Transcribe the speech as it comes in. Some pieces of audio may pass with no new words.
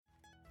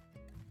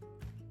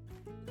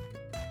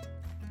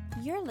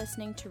You're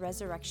listening to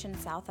Resurrection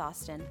South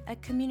Austin, a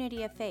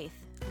community of faith,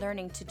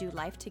 learning to do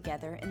life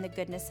together in the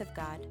goodness of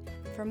God.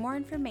 For more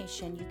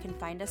information, you can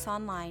find us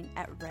online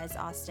at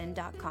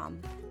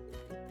resaustin.com.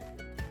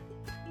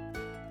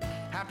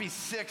 Happy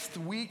 6th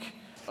week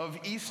of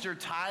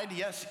Eastertide.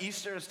 Yes,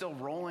 Easter is still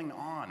rolling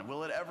on.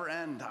 Will it ever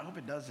end? I hope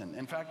it doesn't.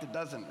 In fact, it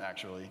doesn't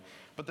actually.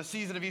 But the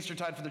season of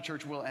Eastertide for the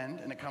church will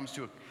end, and it comes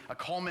to a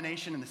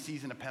culmination in the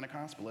season of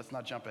Pentecost, but let's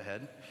not jump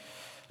ahead.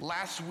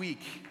 Last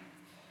week,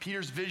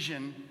 Peter's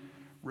vision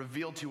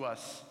revealed to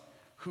us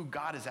who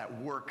God is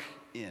at work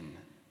in.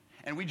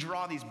 And we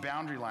draw these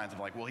boundary lines of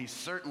like, well, he's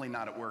certainly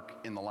not at work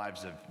in the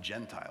lives of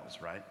Gentiles,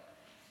 right?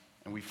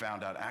 And we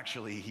found out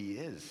actually he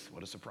is.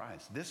 What a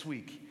surprise. This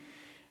week,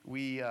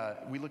 we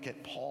look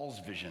at Paul's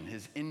vision,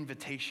 his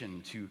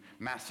invitation to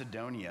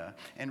Macedonia,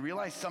 and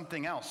realize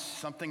something else,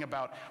 something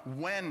about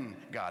when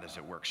God is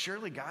at work.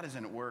 Surely God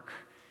isn't at work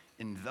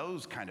in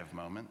those kind of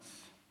moments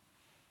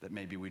that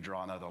maybe we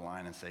draw another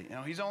line and say,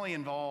 he's only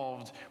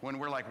involved when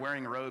we're like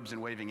wearing robes and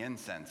waving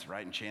incense,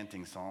 right, and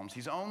chanting psalms.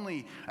 He's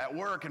only at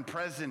work and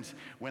present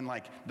when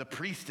like the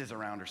priest is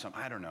around or something.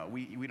 I don't know.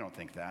 We don't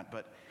think that.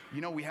 But,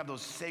 we have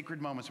those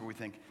sacred moments where we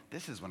think,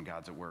 this is when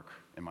God's at work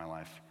in my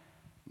life.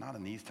 Not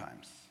in these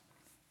times.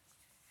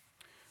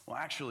 Well,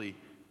 actually,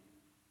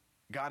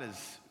 God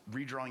is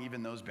redrawing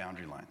even those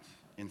boundary lines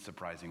in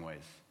surprising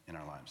ways in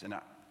our lives. And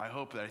I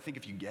think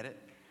if you get it,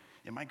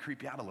 it might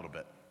creep you out a little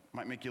bit.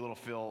 Might make you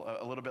feel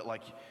a little bit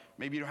like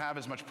maybe you don't have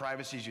as much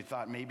privacy as you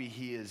thought. Maybe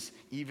he is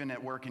even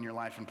at work in your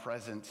life and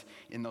present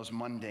in those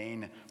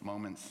mundane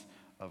moments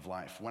of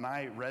life. When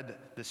I read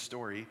this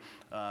story,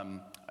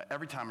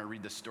 every time I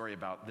read this story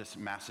about this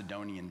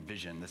Macedonian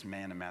vision, this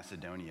man in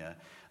Macedonia,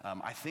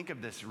 I think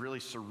of this really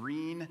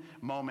serene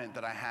moment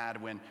that I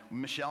had when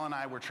Michelle and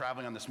I were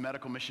traveling on this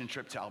medical mission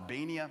trip to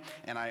Albania,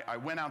 and I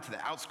went out to the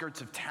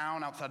outskirts of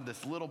town outside of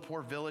this little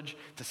poor village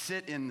to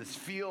sit in this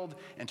field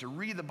and to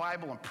read the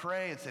Bible and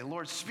pray and say,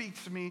 Lord, speak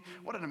to me.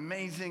 What an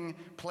amazing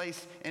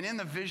place. And in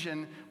the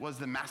vision was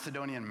the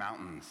Macedonian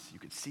mountains. You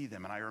could see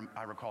them, and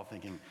I recall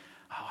thinking,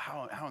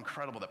 how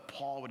incredible that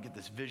Paul would get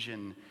this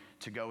vision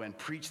to go and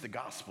preach the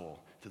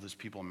gospel to those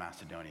people in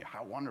Macedonia.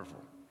 How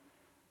wonderful.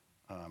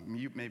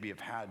 You maybe have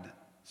had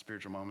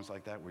spiritual moments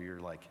like that where you're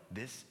like,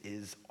 this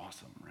is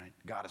awesome, right?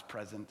 God is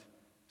present,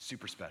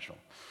 super special.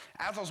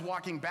 As I was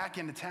walking back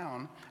into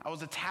town, I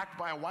was attacked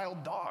by a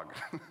wild dog.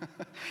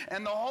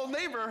 And the whole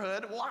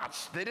neighborhood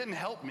watched. They didn't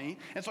help me.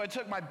 And so I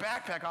took my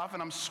backpack off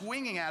and I'm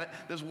swinging at it,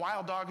 this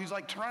wild dog who's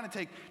like trying to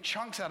take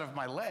chunks out of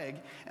my leg.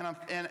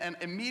 And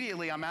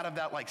immediately I'm out of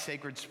that like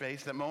sacred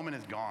space. That moment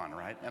is gone,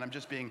 right? And I'm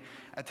just being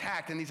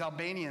attacked. And these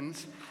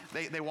Albanians,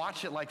 they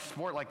watch it like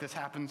sport, like this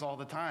happens all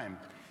the time.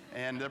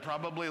 And they're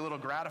probably a little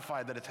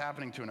gratified that it's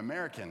happening to an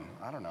American.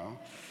 I don't know.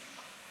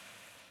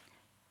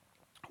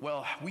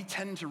 Well, I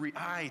tend to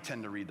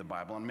read the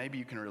Bible, and maybe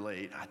you can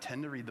relate. I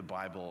tend to read the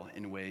Bible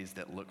in ways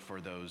that look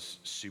for those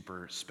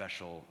super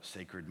special,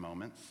 sacred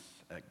moments,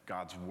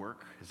 God's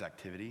work, his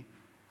activity,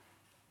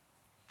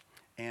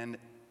 and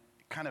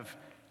kind of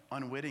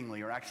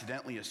unwittingly or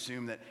accidentally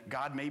assume that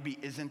God maybe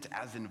isn't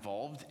as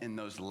involved in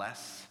those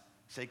less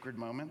sacred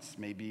moments,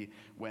 maybe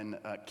when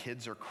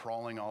kids are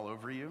crawling all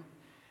over you,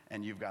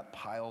 and you've got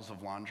piles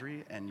of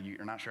laundry and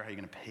you're not sure how you're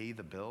going to pay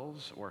the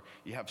bills, or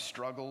you have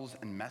struggles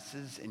and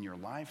messes in your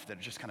life that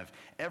are just kind of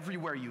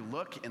everywhere you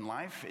look in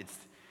life,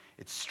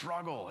 it's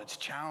struggle, it's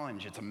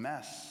challenge, it's a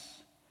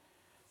mess.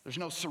 There's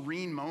no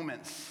serene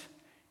moments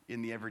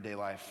in the everyday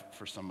life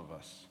for some of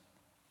us.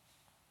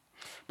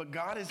 But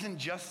God isn't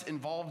just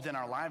involved in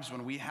our lives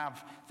when we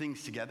have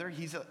things together.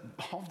 He's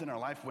involved in our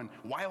life when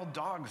wild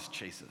dogs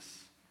chase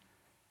us.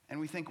 And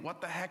we think, what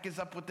the heck is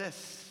up with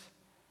this?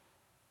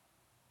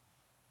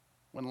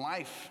 When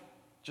life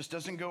just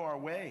doesn't go our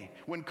way,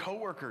 when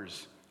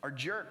coworkers are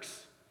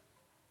jerks.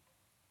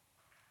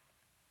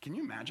 Can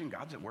you imagine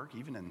God's at work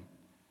even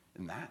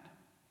in that?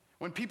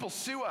 When people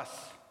sue us,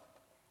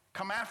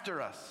 come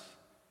after us,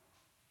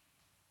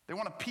 they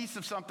want a piece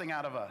of something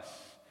out of us.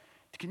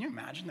 Can you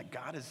imagine that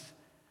God is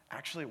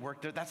actually at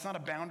work there? That's not a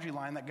boundary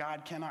line that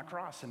God cannot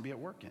cross and be at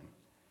work in.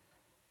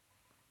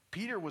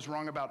 Peter was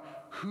wrong about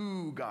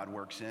who God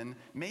works in.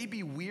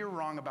 Maybe we're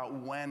wrong about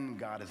when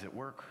God is at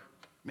work.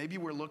 Maybe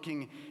we're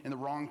looking in the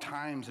wrong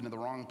times and in the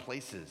wrong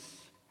places.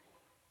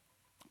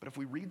 But if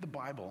we read the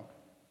Bible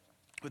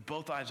with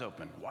both eyes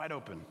open, wide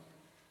open,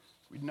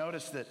 we'd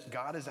notice that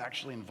God is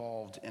actually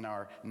involved in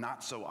our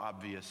not so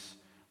obvious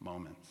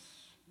moments,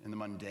 in the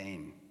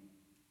mundane,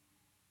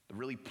 the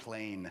really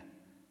plain,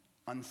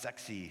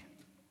 unsexy,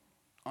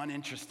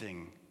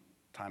 uninteresting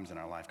times in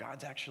our life.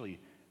 God's actually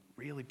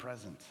really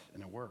present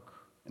and at work.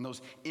 In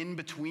those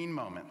in-between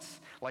moments,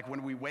 like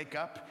when we wake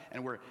up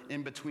and we're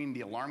in between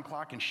the alarm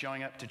clock and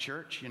showing up to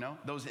church,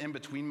 those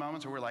in-between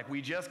moments where we're like,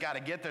 we just got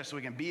to get there so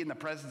we can be in the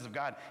presence of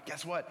God.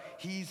 Guess what?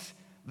 He's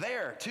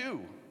there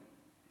too,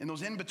 in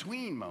those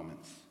in-between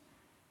moments.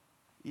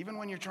 Even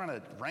when you're trying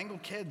to wrangle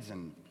kids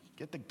and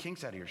get the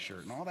kinks out of your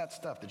shirt and all that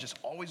stuff that just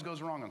always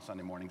goes wrong on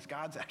Sunday mornings,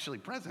 God's actually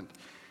present.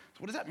 So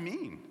what does that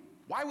mean?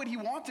 Why would he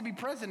want to be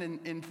present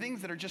in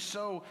things that are just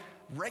so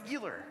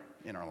regular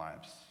in our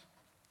lives?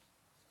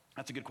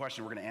 That's a good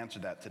question. We're going to answer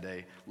that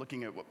today,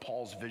 looking at what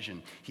Paul's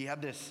vision. He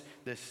had this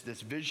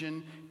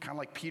vision, kind of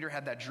like Peter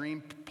had that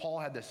dream. Paul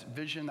had this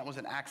vision. That was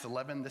in Acts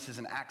 11. This is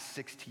in Acts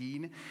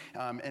 16.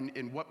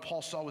 And what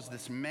Paul saw was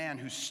this man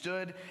who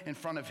stood in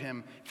front of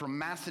him from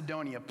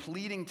Macedonia,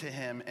 pleading to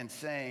him and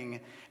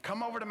saying,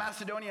 "Come over to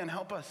Macedonia and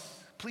help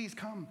us. Please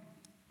come."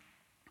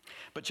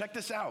 But check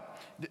this out.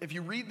 If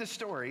you read the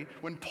story,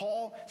 when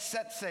Paul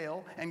sets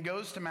sail and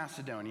goes to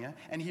Macedonia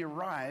and he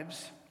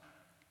arrives,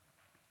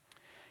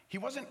 he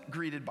wasn't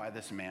greeted by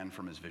this man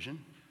from his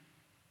vision.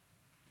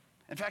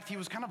 In fact, he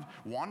was kind of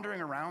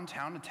wandering around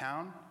town to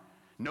town,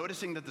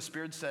 noticing that the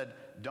Spirit said,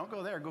 "Don't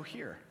go there, go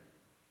here."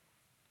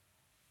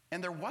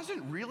 And there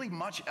wasn't really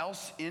much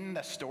else in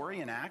the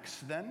story in Acts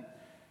then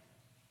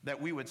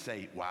that we would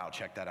say, "Wow,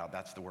 check that out,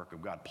 that's the work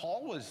of God."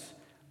 Paul was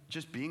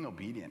just being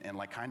obedient and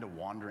like kind of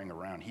wandering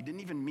around. He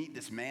didn't even meet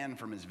this man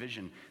from his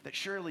vision that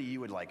surely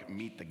you would like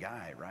meet the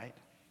guy, right?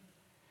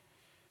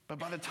 But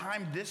by the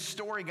time this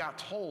story got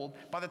told,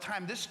 by the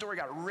time this story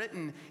got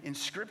written in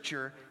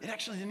Scripture, it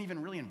actually didn't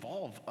even really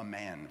involve a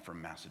man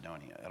from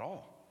Macedonia at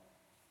all.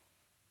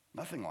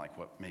 Nothing like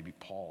what maybe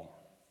Paul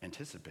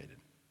anticipated.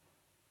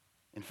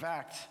 In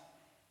fact,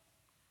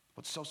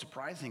 what's so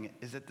surprising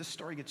is that this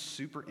story gets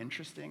super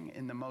interesting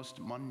in the most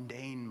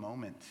mundane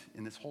moment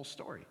in this whole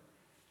story.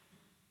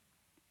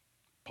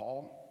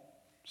 Paul,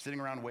 sitting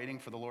around waiting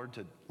for the Lord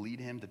to lead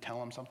him, to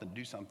tell him something, to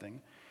do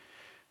something.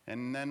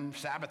 And then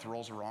Sabbath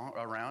rolls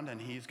around, and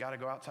he's got to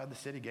go outside the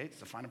city gates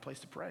to find a place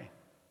to pray,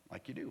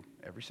 like you do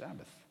every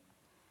Sabbath.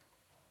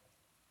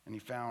 And he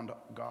found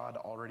God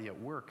already at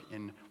work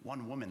in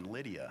one woman,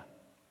 Lydia.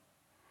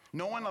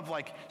 No one of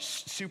like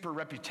super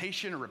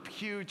reputation or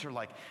repute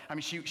or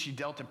she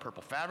dealt in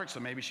purple fabric,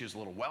 so maybe she was a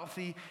little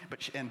wealthy,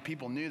 and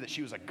people knew that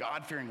she was a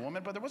God-fearing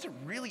woman, but there wasn't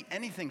really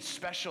anything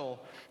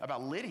special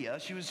about Lydia.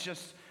 She was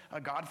just a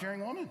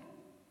God-fearing woman.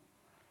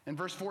 In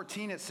verse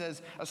 14, it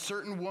says, "A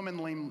certain woman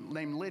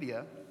named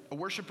Lydia, a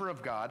worshiper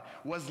of God,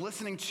 was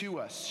listening to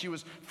us. She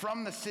was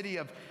from the city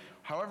of,"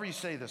 however you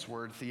say this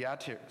word,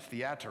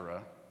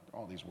 Thyatira.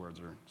 All these words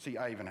are, see,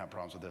 I even have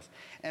problems with this.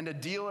 "And a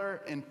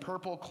dealer in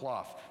purple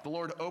cloth. The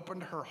Lord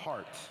opened her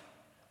heart."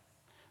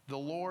 The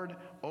Lord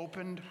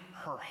opened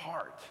her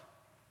heart.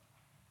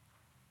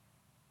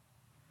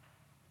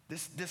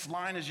 This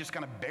line is just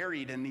kind of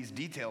buried in these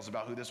details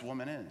about who this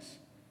woman is.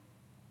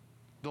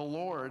 The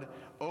Lord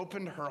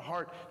opened her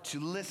heart to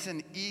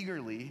listen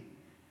eagerly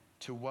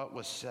to what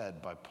was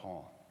said by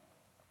Paul.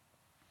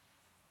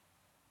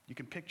 You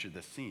can picture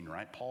this scene,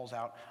 right? Paul's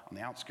out on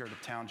the outskirts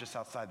of town, just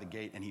outside the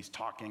gate, and he's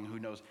talking. Who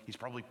knows? He's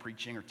probably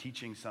preaching or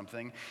teaching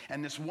something.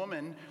 And this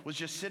woman was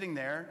just sitting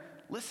there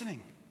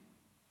listening.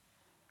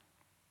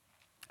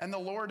 And the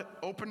Lord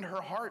opened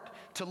her heart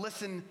to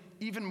listen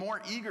even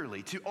more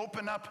eagerly, to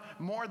open up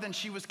more than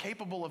she was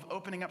capable of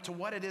opening up to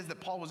what it is that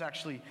Paul was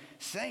actually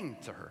saying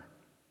to her.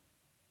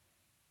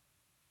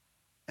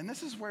 And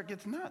this is where it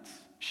gets nuts.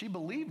 She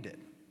believed it.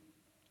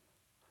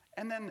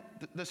 And then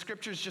the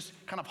scriptures just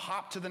kind of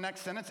hop to the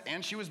next sentence,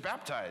 and she was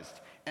baptized.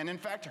 And in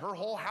fact, her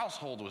whole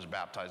household was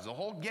baptized. The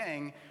whole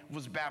gang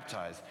was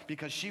baptized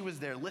because she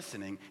was there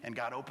listening, and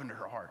God opened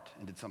her heart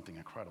and did something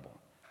incredible.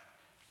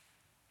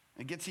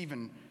 It gets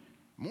even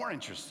more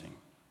interesting.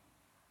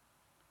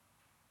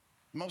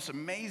 The most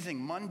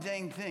amazing,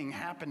 mundane thing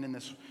happened in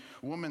this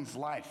woman's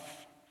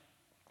life.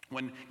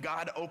 When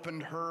God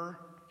opened her,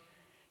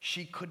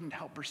 she couldn't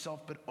help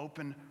herself but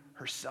open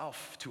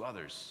herself to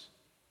others.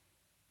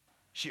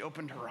 She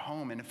opened her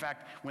home. And in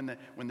fact,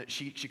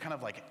 she kind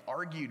of like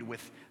argued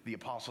with the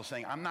apostle,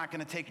 saying, "I'm not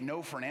going to take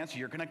no for an answer.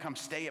 You're going to come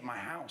stay at my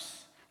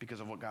house because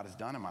of what God has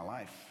done in my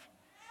life."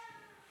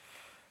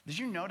 Did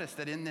you notice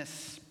that in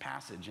this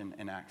passage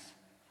in Acts,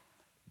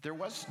 there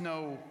was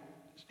no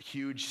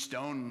huge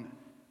stone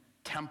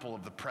temple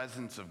of the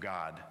presence of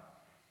God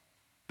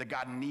that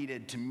God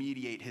needed to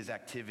mediate his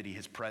activity,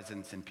 his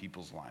presence in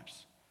people's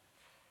lives?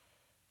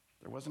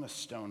 There wasn't a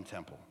stone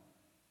temple.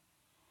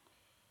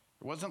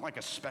 There wasn't like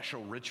a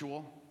special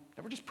ritual.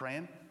 They were just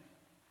praying.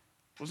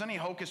 There wasn't any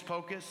hocus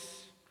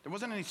pocus. There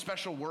wasn't any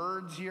special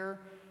words here.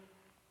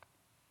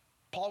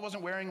 Paul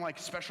wasn't wearing like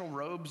special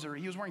robes, or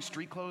he was wearing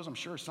street clothes, I'm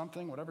sure, or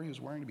something, whatever he was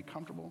wearing to be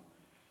comfortable.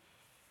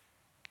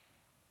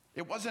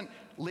 It wasn't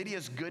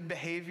Lydia's good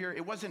behavior.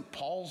 It wasn't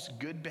Paul's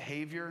good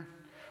behavior.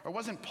 Or it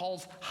wasn't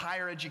Paul's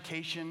higher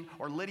education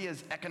or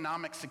Lydia's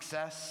economic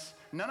success.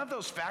 None of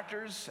those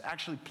factors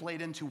actually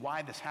played into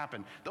why this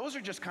happened. Those are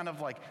just kind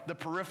of like the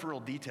peripheral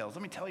details.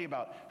 Let me tell you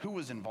about who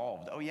was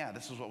involved. Oh yeah,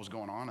 this is what was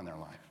going on in their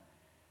life.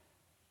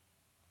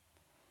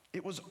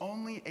 It was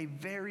only a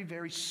very,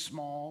 very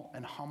small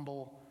and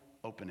humble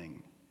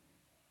opening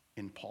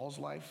in Paul's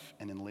life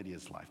and in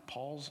Lydia's life.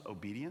 Paul's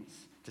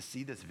obedience to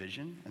see this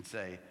vision and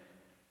say,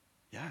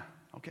 "Yeah,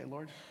 okay,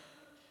 Lord,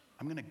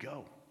 I'm going to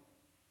go."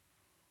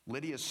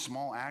 Lydia's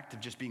small act of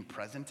just being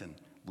present and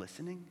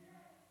listening.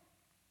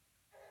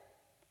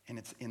 And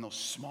it's in those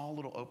small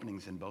little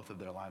openings in both of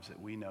their lives that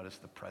we notice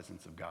the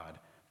presence of God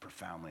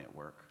profoundly at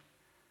work.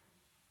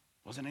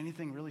 It wasn't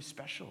anything really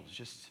special. It was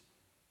just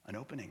an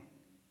opening.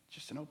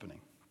 Just an opening.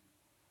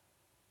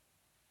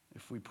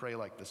 If we pray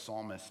like the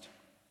psalmist,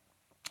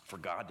 for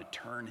God to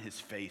turn his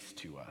face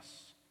to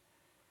us,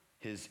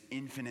 his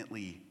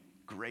infinitely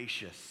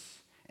gracious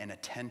and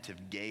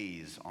attentive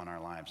gaze on our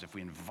lives, if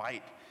we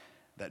invite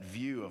that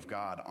view of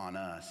God on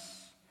us,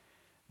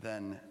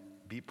 then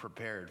be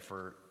prepared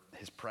for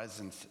his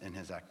presence and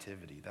his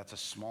activity. That's a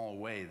small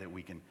way that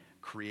we can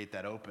create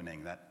that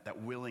opening,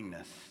 that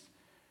willingness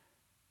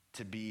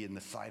to be in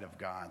the sight of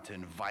God, to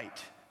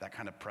invite that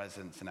kind of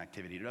presence and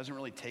activity. It doesn't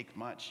really take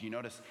much. You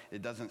notice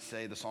it doesn't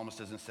say, the psalmist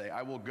doesn't say,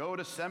 I will go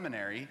to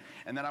seminary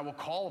and then I will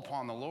call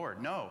upon the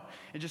Lord. No,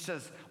 it just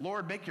says,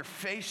 Lord, make your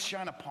face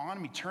shine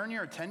upon me. Turn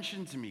your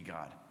attention to me,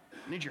 God.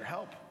 I need your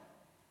help.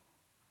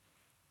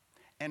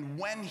 And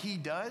when he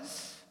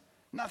does,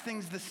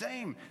 nothing's the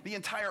same. The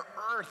entire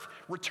earth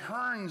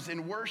returns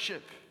in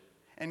worship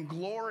and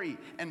glory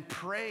and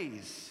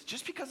praise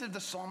just because of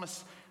the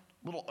psalmist's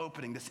little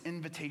opening, this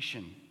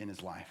invitation in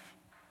his life.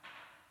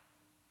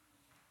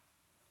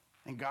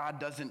 And God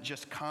doesn't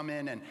just come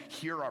in and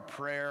hear our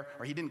prayer,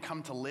 or he didn't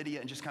come to Lydia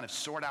and just kind of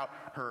sort out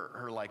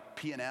her like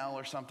P&L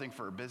or something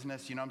for her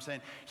business, you know what I'm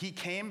saying? He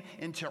came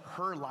into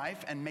her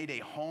life and made a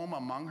home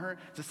among her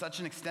to such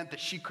an extent that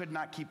she could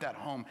not keep that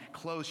home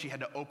closed. She had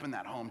to open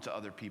that home to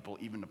other people,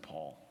 even to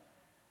Paul.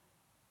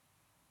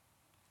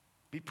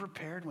 Be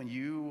prepared when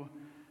you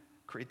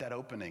create that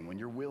opening, when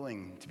you're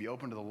willing to be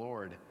open to the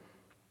Lord,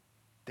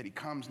 that he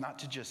comes not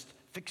to just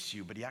fix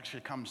you, but he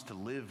actually comes to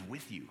live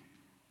with you,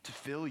 to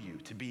fill you,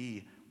 to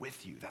be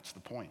with you. That's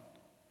the point.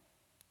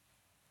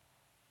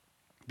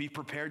 Be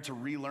prepared to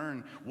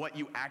relearn what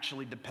you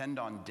actually depend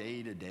on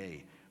day to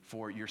day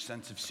for your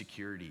sense of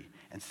security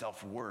and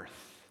self-worth.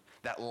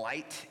 That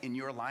light in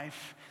your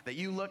life that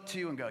you look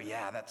to and go,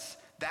 yeah,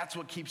 that's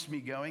what keeps me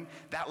going.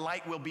 That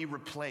light will be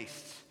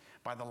replaced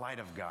by the light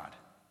of God.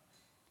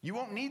 You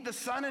won't need the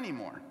sun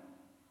anymore.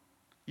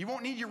 You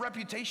won't need your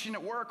reputation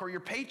at work or your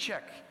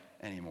paycheck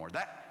anymore.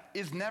 That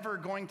is never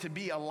going to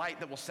be a light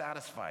that will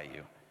satisfy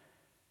you.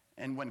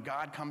 And when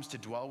God comes to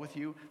dwell with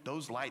you,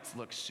 those lights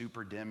look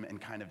super dim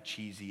and kind of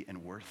cheesy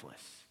and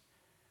worthless.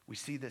 We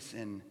see this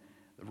in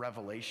the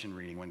Revelation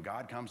reading. When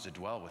God comes to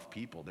dwell with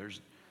people,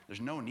 there's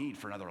no need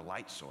for another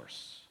light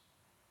source.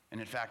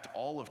 And in fact,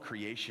 all of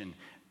creation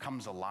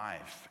comes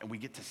alive, and we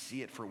get to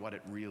see it for what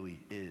it really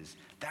is.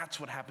 That's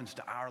what happens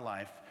to our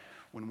life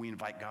when we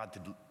invite God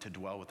to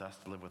dwell with us,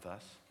 to live with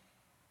us.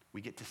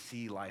 We get to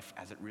see life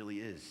as it really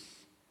is,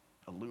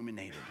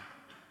 illuminated,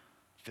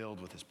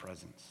 filled with his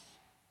presence.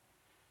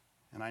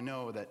 And I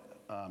know that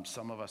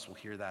some of us will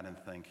hear that and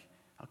think,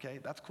 okay,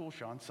 that's cool,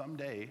 Sean.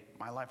 Someday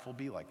my life will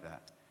be like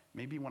that.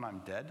 Maybe when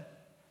I'm dead,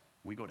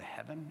 we go to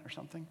heaven or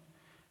something.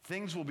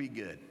 Things will be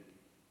good.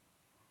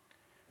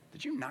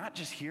 Did you not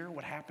just hear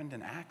what happened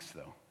in Acts,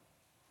 though?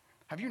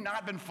 Have you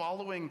not been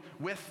following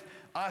with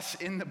us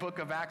in the book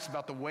of Acts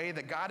about the way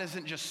that God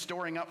isn't just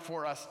storing up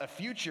for us a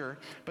future,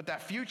 but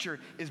that future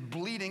is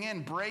bleeding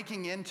in,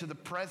 breaking into the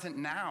present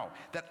now,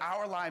 that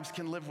our lives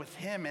can live with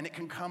him and it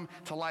can come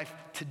to life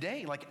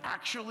today. Like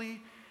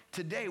actually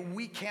today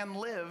we can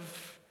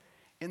live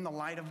in the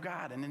light of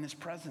God and in his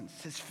presence.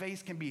 His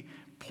face can be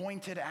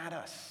pointed at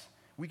us.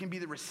 We can be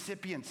the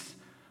recipients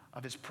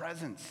of his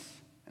presence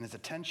and his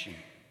attention.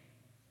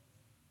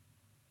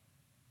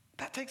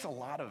 That takes a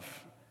lot of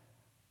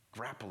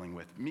grappling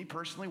with. Me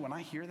personally, when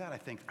I hear that, I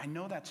think, I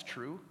know that's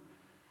true,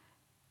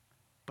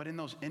 but in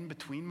those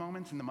in-between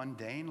moments, in the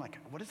mundane, like,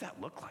 what does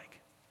that look like?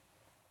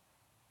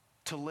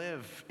 To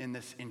live in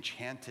this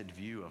enchanted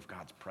view of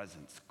God's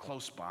presence,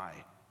 close by,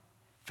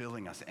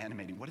 filling us,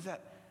 animating. What does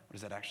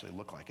that actually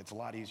look like? It's a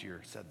lot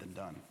easier said than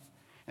done.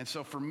 And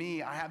so for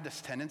me, I have this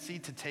tendency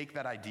to take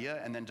that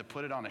idea and then to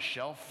put it on a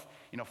shelf,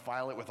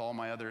 file it with all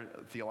my other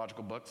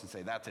theological books and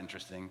say, that's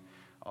interesting.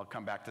 I'll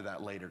come back to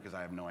that later because I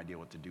have no idea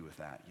what to do with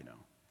that,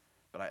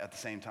 But at the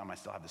same time, I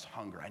still have this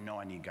hunger. I know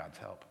I need God's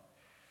help.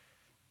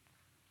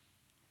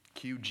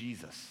 Cue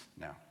Jesus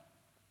now.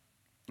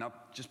 Now,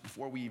 just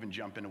before we even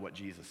jump into what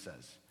Jesus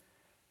says,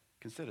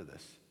 consider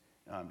this.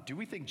 Do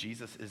we think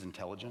Jesus is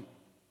intelligent?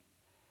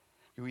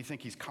 Do we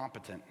think he's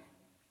competent?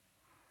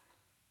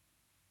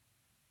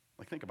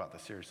 Think about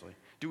this seriously.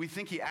 Do we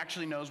think he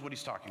actually knows what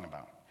he's talking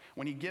about?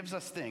 When he gives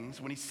us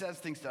things, when he says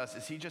things to us,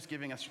 is he just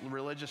giving us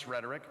religious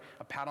rhetoric,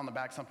 a pat on the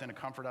back, something to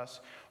comfort us?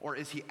 Or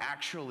is he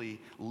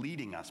actually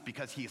leading us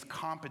because he is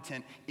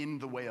competent in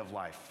the way of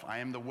life? I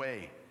am the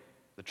way,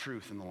 the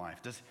truth, and the life.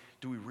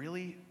 Do we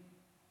really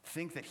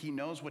think that he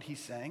knows what he's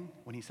saying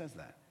when he says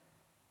that?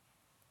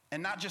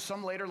 And not just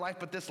some later life,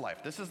 but this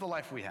life. This is the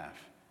life we have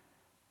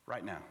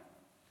right now.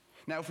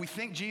 Now, if we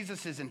think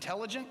Jesus is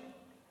intelligent,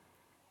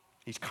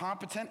 he's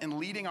competent in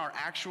leading our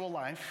actual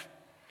life,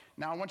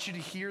 now I want you to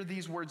hear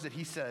these words that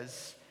he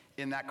says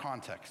in that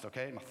context,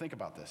 okay? Now think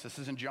about this. This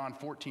is in John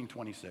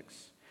 14:26.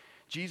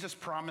 Jesus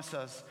promised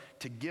us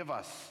to give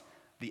us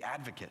the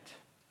advocate,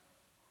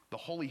 the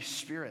Holy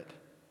Spirit,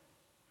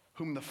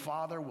 whom the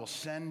Father will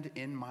send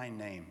in my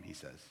name, he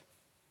says.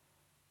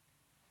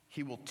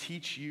 He will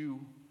teach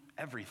you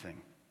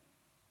everything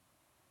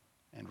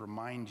and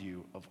remind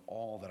you of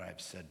all that I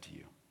have said to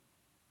you.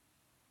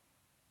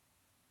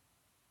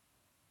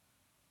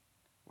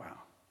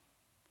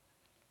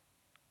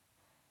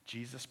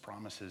 Jesus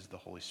promises the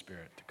Holy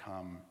Spirit to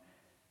come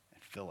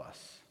and fill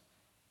us,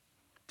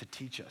 to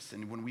teach us.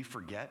 And when we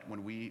forget,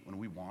 when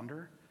we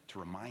wander, to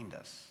remind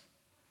us,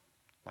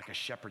 like a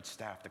shepherd's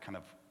staff to kind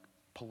of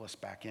pull us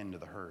back into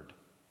the herd,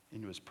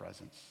 into his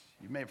presence.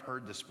 You may have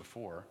heard this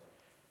before,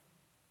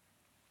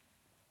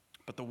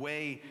 but the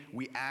way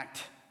we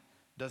act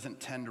doesn't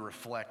tend to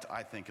reflect,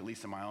 I think, at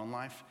least in my own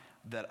life,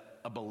 that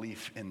a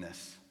belief in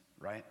this,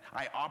 right?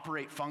 I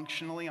operate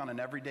functionally on an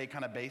everyday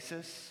kind of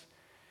basis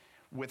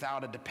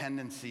without a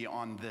dependency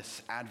on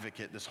this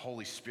advocate, this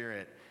Holy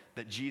Spirit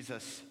that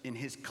Jesus, in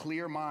his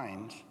clear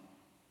mind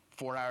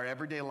for our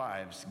everyday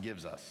lives,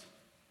 gives us.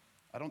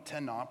 I don't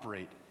tend to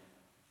operate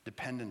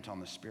dependent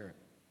on the Spirit.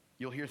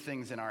 You'll hear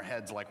things in our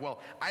heads like,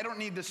 well, I don't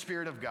need the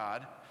Spirit of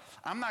God.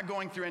 I'm not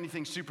going through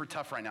anything super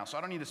tough right now, so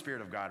I don't need the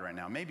Spirit of God right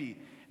now. Maybe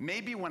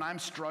when I'm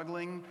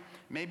struggling,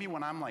 maybe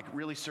when I'm like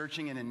really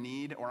searching and in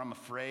need or I'm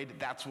afraid,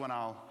 that's when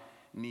I'll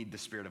need the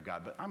Spirit of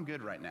God. But I'm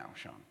good right now,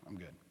 Sean. I'm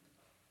good.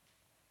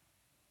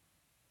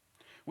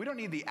 We don't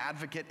need the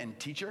advocate and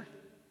teacher.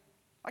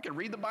 I could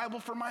read the Bible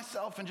for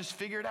myself and just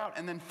figure it out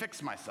and then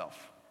fix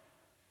myself.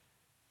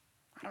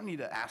 I don't need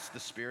to ask the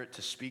Spirit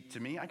to speak to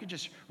me. I could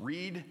just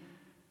read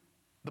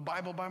the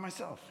Bible by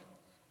myself.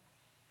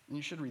 And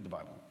you should read the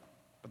Bible,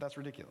 but that's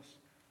ridiculous.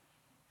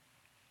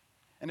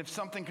 And if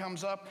something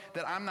comes up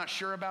that I'm not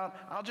sure about,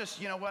 I'll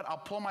just,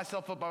 I'll pull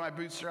myself up by my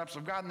bootstraps.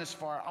 I've gotten this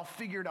far. I'll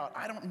figure it out.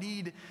 I don't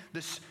need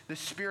the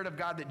Spirit of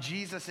God that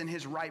Jesus in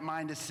his right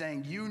mind is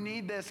saying, you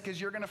need this because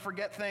you're going to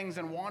forget things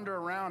and wander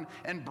around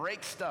and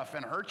break stuff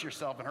and hurt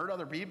yourself and hurt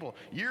other people.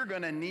 You're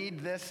going to need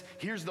this.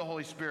 Here's the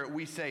Holy Spirit.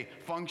 We say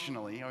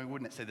functionally, we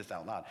wouldn't say this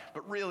out loud,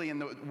 but really in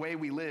the way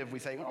we live, we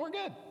say, oh, we're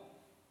good.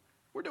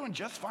 We're doing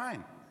just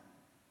fine.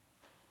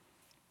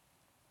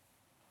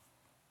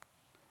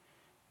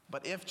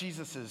 But if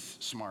Jesus is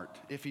smart,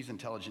 if he's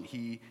intelligent,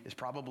 he is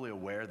probably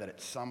aware that at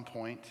some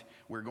point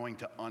we're going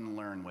to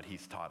unlearn what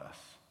he's taught us.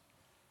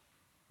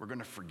 We're going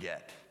to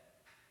forget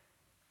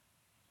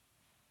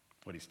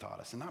what he's taught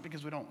us. And not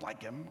because we don't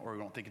like him or we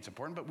don't think it's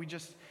important, but we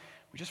just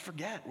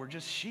forget. We're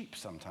just sheep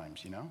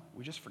sometimes,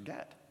 We just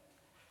forget.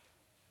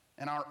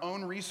 And our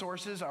own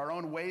resources, our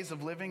own ways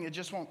of living, it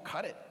just won't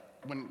cut it.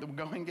 When the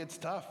going gets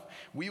tough,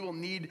 we will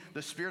need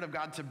the Spirit of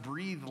God to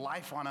breathe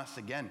life on us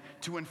again,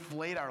 to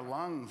inflate our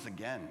lungs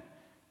again,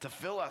 to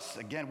fill us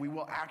again. We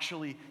will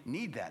actually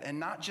need that. And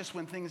not just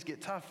when things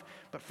get tough,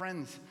 but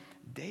friends,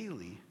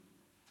 daily,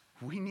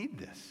 we need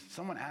this.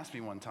 Someone asked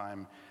me one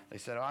time, they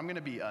said, I'm going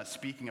to be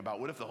speaking about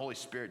what if the Holy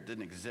Spirit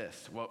didn't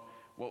exist? What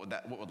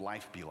would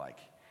life be like?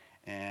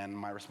 And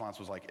my response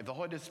was like, if the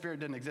Holy Spirit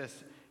didn't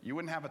exist, you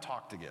wouldn't have a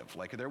talk to give.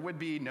 Like there would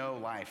be no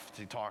life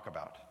to talk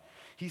about.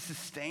 He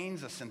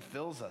sustains us and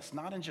fills us,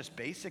 not in just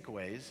basic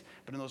ways,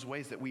 but in those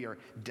ways that we are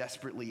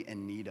desperately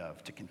in need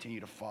of to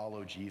continue to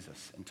follow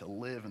Jesus and to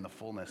live in the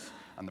fullness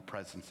and the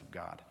presence of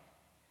God.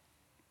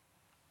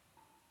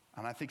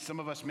 And I think some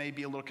of us may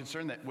be a little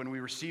concerned that when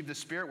we receive the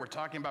Spirit, we're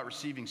talking about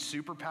receiving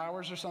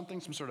superpowers or something,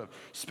 some sort of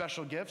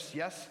special gifts.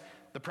 Yes,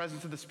 the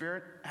presence of the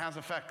Spirit has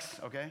effects,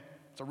 okay?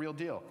 It's a real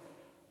deal.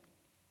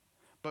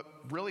 But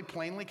really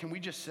plainly, can we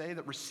just say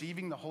that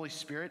receiving the Holy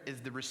Spirit is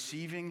the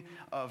receiving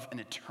of an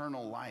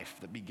eternal life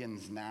that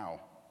begins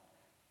now?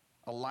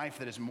 A life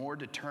that is more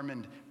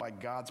determined by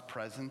God's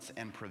presence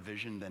and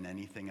provision than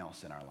anything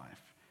else in our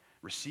life.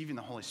 Receiving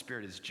the Holy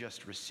Spirit is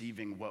just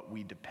receiving what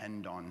we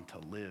depend on to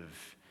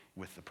live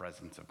with the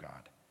presence of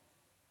God.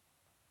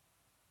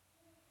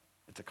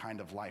 It's a kind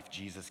of life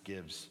Jesus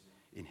gives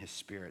in his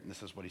Spirit. And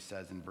this is what he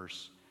says in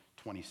verse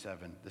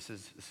 27. This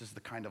is the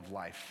kind of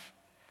life.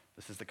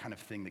 This is the kind of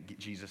thing that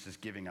Jesus is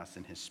giving us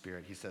in his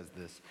Spirit. He says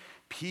this,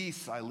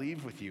 peace I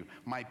leave with you.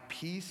 My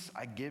peace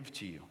I give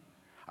to you.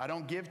 I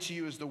don't give to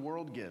you as the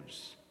world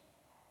gives.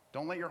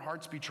 Don't let your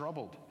hearts be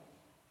troubled.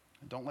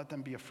 Don't let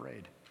them be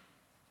afraid.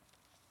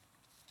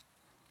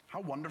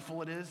 How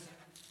wonderful it is,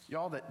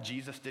 y'all, that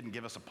Jesus didn't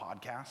give us a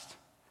podcast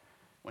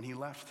when he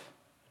left.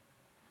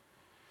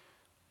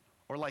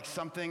 Or like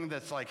something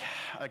that's like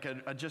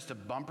just a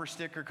bumper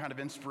sticker, kind of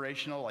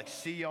inspirational, like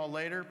see y'all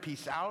later,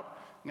 peace out.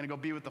 I'm going to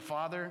go be with the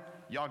Father.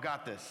 Y'all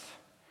got this.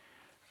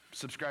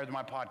 Subscribe to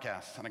my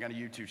podcast, and I got a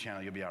YouTube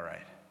channel. You'll be all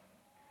right.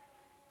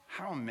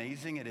 How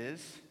amazing it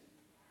is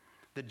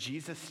that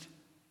Jesus,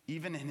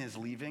 even in his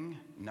leaving,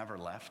 never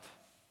left,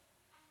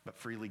 but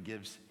freely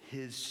gives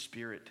his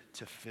Spirit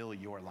to fill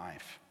your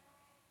life.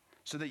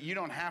 So that you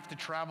don't have to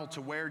travel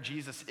to where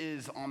Jesus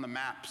is on the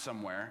map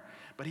somewhere,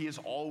 but he is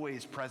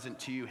always present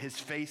to you. His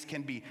face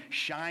can be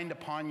shined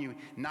upon you,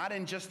 not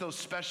in just those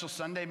special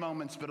Sunday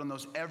moments, but on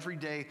those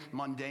everyday,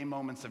 mundane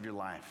moments of your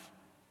life.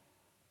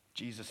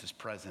 Jesus is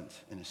present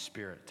in his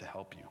Spirit to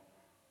help you.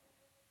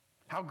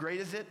 How great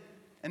is it?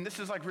 And this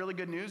is like really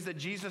good news that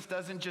Jesus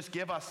doesn't just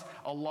give us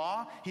a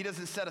law. He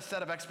doesn't set a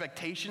set of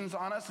expectations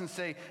on us and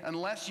say,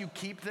 unless you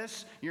keep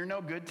this, you're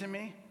no good to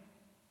me.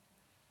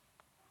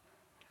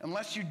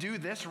 Unless you do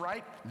this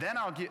right, then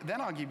I'll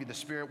give you the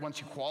Spirit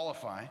once you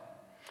qualify.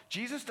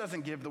 Jesus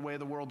doesn't give the way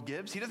the world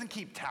gives. He doesn't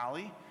keep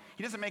tally.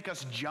 He doesn't make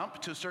us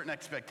jump to a certain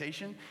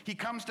expectation. He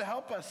comes to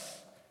help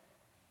us.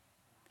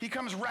 He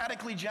comes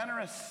radically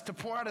generous to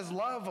pour out his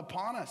love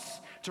upon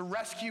us, to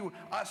rescue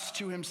us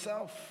to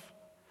himself.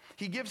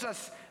 He gives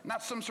us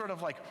not some sort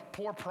of like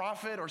poor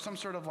prophet or some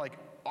sort of like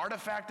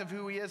artifact of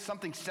who he is,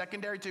 something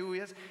secondary to who he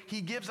is.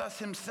 He gives us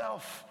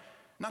himself.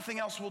 Nothing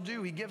else will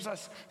do. He gives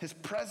us his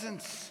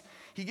presence.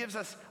 He gives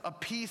us a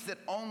peace that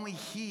only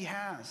he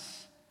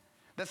has,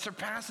 that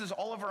surpasses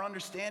all of our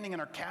understanding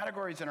and our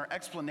categories and our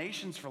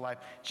explanations for life.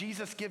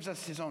 Jesus gives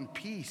us his own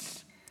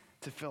peace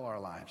to fill our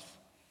lives.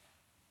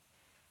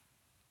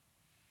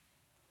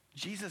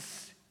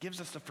 Jesus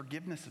gives us the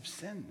forgiveness of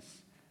sins.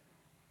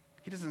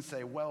 He doesn't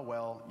say,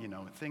 well,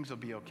 things will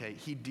be okay.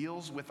 He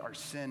deals with our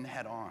sin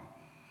head on.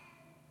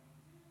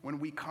 When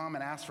we come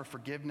and ask for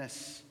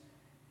forgiveness,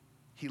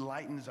 he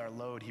lightens our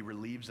load. He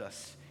relieves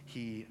us.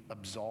 He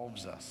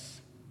absolves us,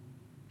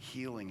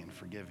 healing and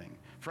forgiving.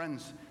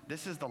 Friends,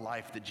 this is the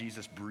life that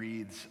Jesus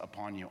breathes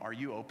upon you. Are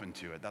you open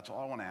to it? That's all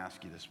I want to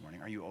ask you this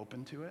morning. Are you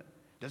open to it?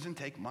 It doesn't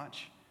take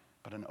much,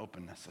 but an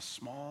openness, a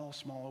small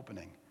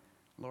opening.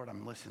 Lord,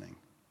 I'm listening.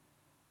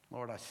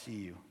 Lord, I see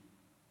you.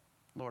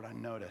 Lord, I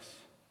notice.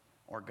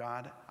 Or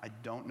God, I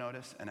don't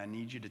notice, and I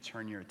need you to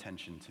turn your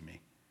attention to me.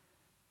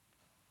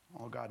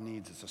 All God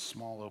needs is a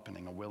small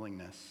opening, a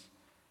willingness,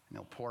 and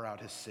he'll pour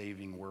out his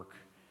saving work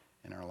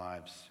in our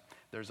lives.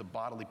 There's a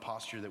bodily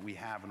posture that we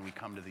have when we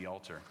come to the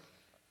altar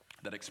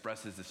that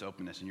expresses this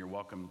openness, and you're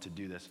welcome to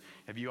do this.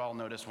 Have you all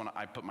noticed when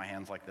I put my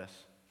hands like this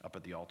up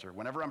at the altar?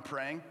 Whenever I'm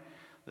praying,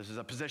 this is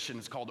a position,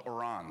 it's called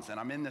orans, and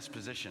I'm in this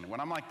position. When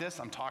I'm like this,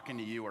 I'm talking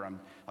to you or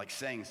I'm like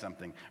saying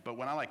something. But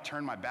when I like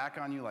turn my back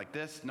on you like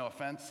this, no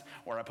offense,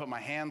 or I put my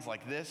hands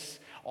like this,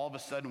 all of a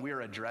sudden we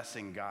are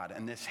addressing God.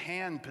 And this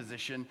hand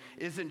position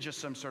isn't just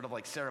some sort of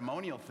like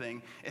ceremonial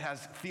thing. It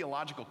has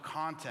theological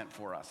content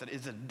for us. It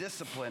is a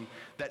discipline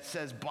that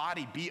says,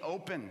 body, be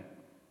open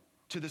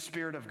to the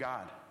Spirit of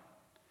God.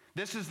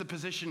 This is the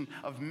position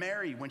of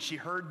Mary when she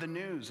heard the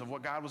news of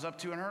what God was up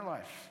to in her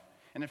life.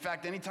 And in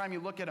fact, anytime you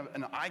look at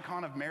an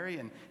icon of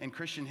Mary in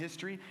Christian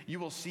history, you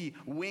will see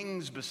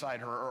wings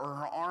beside her or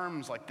her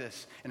arms like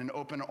this in an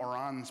open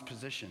orans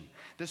position.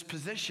 This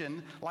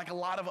position, like a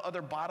lot of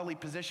other bodily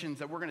positions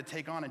that we're going to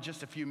take on in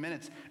just a few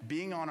minutes,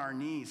 being on our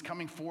knees,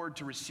 coming forward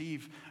to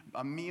receive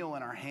a meal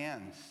in our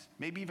hands,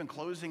 maybe even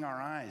closing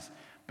our eyes,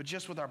 but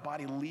just with our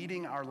body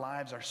leading our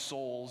lives, our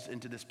souls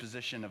into this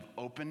position of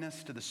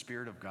openness to the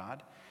Spirit of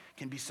God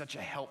can be such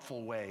a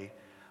helpful way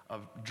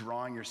of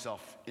drawing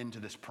yourself into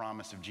this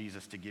promise of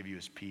Jesus to give you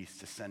his peace,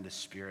 to send his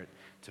Spirit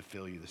to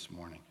fill you this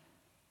morning.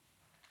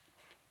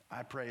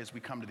 I pray as we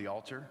come to the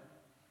altar,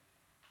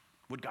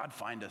 would God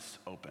find us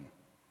open?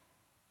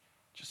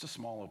 Just a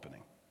small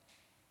opening.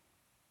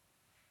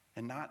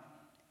 And not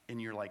in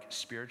your like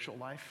spiritual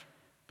life,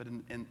 but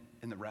in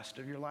the rest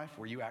of your life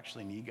where you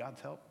actually need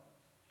God's help.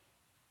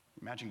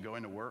 Imagine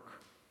going to work,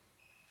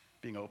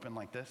 being open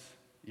like this,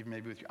 even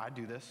maybe with you. I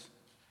do this.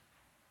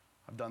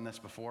 I've done this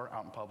before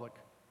out in public.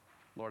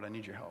 Lord, I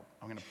need your help.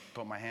 I'm going to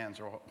put my hands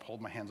or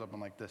hold my hands open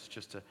like this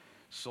just to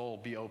soul,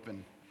 be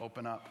open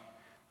up.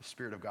 The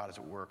Spirit of God is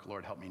at work.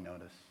 Lord, help me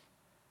notice.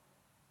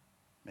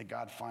 May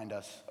God find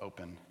us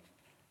open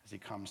as he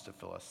comes to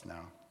fill us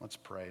now. Let's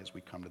pray as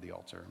we come to the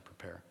altar and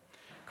prepare.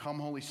 Come,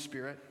 Holy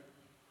Spirit,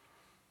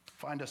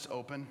 find us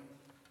open.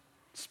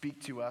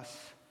 Speak to us.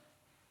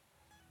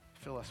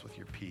 Fill us with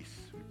your peace,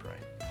 we pray.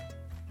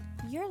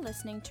 You're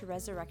listening to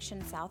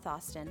Resurrection South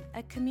Austin,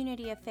 a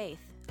community of faith,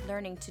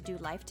 learning to do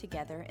life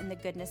together in the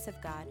goodness of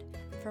God.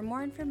 For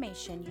more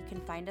information, you can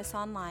find us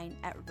online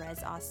at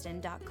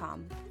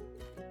resaustin.com.